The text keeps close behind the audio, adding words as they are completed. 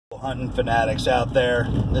hunting fanatics out there.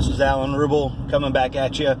 This is Alan Rubel coming back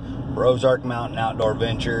at you for Ozark Mountain Outdoor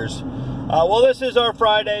Ventures. Well, this is our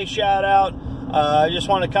Friday shout out. I just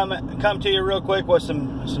want to come to you real quick with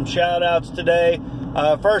some shout outs today.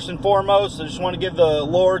 First and foremost, I just want to give the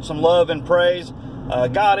Lord some love and praise.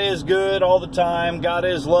 God is good all the time. God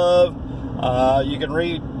is love. You can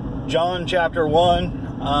read John chapter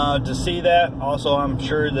 1 to see that. Also, I'm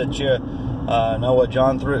sure that you know what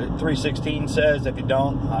John 3:16 says. If you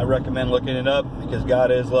don't, I recommend looking it up, because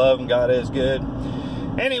God is love and God is good.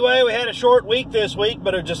 Anyway, we had a short week this week,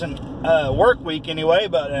 but it was just a work week anyway,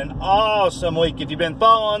 but an awesome week. If you've been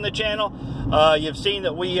following the channel, you've seen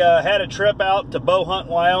that we had a trip out to Bow Hunt,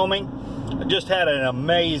 Wyoming. I just had an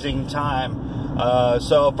amazing time.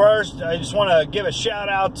 So first, I just want to give a shout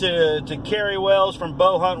out to Kerry Wells from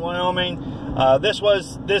Bow Hunt, Wyoming. This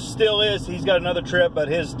still is, he's got another trip, but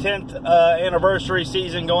his 10th anniversary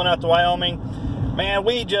season going out to Wyoming. Man,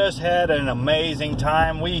 we just had an amazing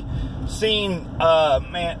time. We seen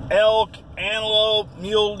elk, antelope,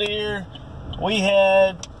 mule deer. We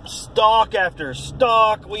had stalk after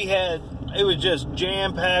stalk. It was just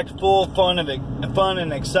jam-packed, full fun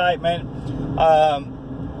and excitement.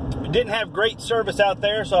 Didn't have great service out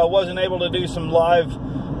there, so I wasn't able to do some live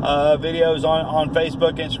videos on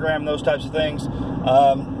Facebook, Instagram, those types of things.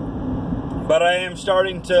 But I am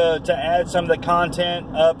starting to add some of the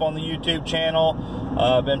content up on the YouTube channel.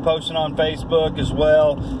 I've been posting on Facebook as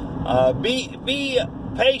well. Be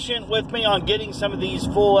patient with me on getting some of these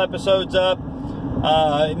full episodes up.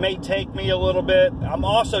 It may take me a little bit. I'm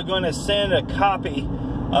also going to send a copy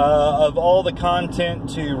of all the content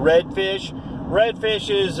to Redfish. Redfish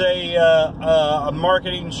is a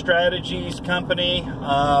marketing strategies company,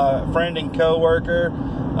 friend and co-worker,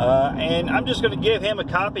 and I'm just going to give him a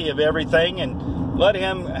copy of everything and let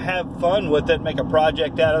him have fun with it, make a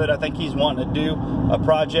project out of it. I think he's wanting to do a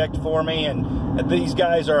project for me, and these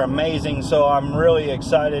guys are amazing, so I'm really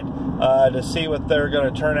excited to see what they're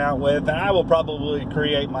going to turn out with. And I will probably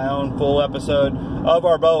create my own full episode of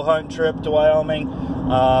our bow hunt trip to Wyoming,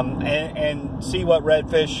 and see what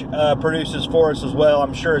Redfish produces for us as well.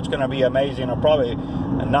 I'm sure it's going to be amazing. I'll probably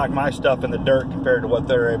knock my stuff in the dirt compared to what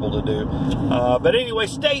they're able to do. But anyway,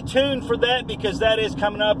 stay tuned for that, because that is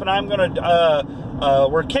coming up, and I'm going to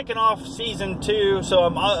we're kicking off season 2, so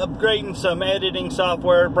I'm upgrading some editing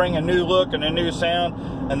software, bring a new look and a new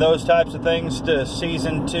sound and those types of things to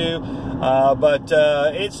season 2. But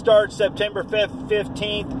it starts September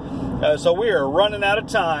 15th, so we are running out of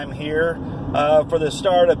time here for the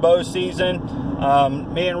start of bow season.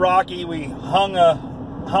 Me and Rocky, we hung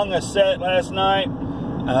a set last night,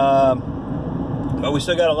 but we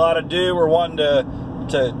still got a lot to do. We're wanting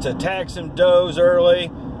to tag some does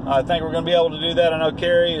early. I think we're going to be able to do that. I know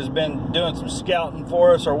Kerry has been doing some scouting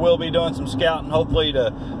for us, or will be doing some scouting, hopefully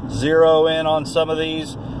to zero in on some of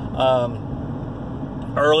these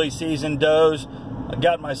early season does. I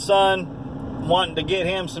got my son wanting to get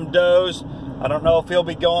him some does. I don't know if he'll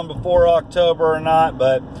be going before October or not,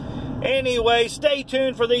 but anyway, stay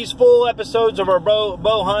tuned for these full episodes of our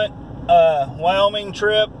Bow Hunt Wyoming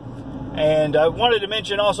trip. And I wanted to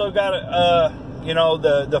mention, also got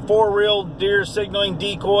the 4-reel Deer Singling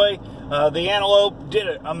Decoy. The Antelope did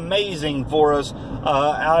it amazing for us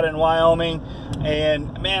out in Wyoming,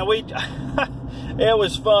 and man, it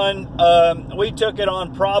was fun. We took it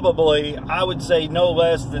on probably, I would say, no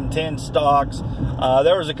less than 10 stalks.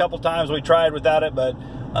 There was a couple times we tried without it, but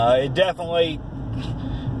it definitely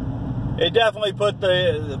put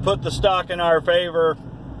the stock in our favor.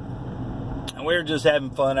 And we were just having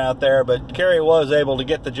fun out there. But Kerry was able to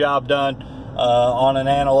get the job done on an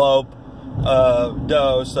antelope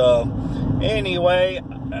doe. So anyway,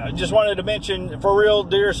 I just wanted to mention, for real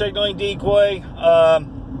Deer Signaling Decoy.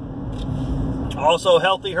 Also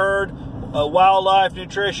Healthy Herd, Wildlife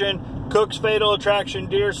Nutrition, Cook's Fatal Attraction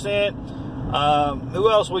Deer Scent. Who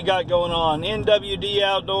else we got going on? NWD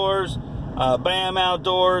Outdoors, BAM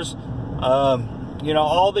Outdoors.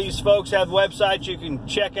 All these folks have websites you can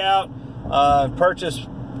check out, purchase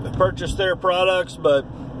their products. But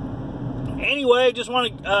anyway, just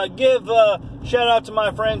want to give a shout out to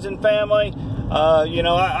my friends and family.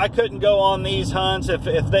 I couldn't go on these hunts if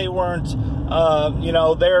they weren't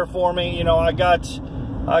there for me. I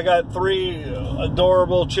got 3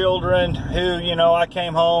 adorable children who I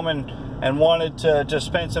came home and wanted to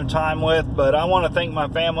spend some time with. But I want to thank my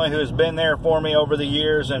family who has been there for me over the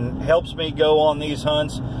years and helps me go on these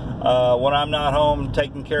hunts when I'm not home,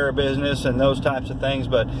 taking care of business and those types of things.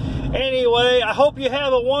 But anyway, I hope you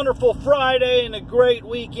have a wonderful Friday and a great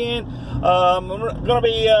weekend. I'm going to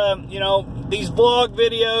be, these vlog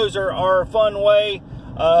videos are a fun way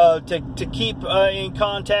to keep in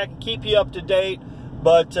contact and keep you up to date.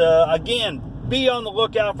 But again, be on the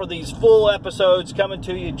lookout for these full episodes coming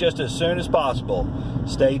to you just as soon as possible.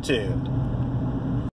 Stay tuned.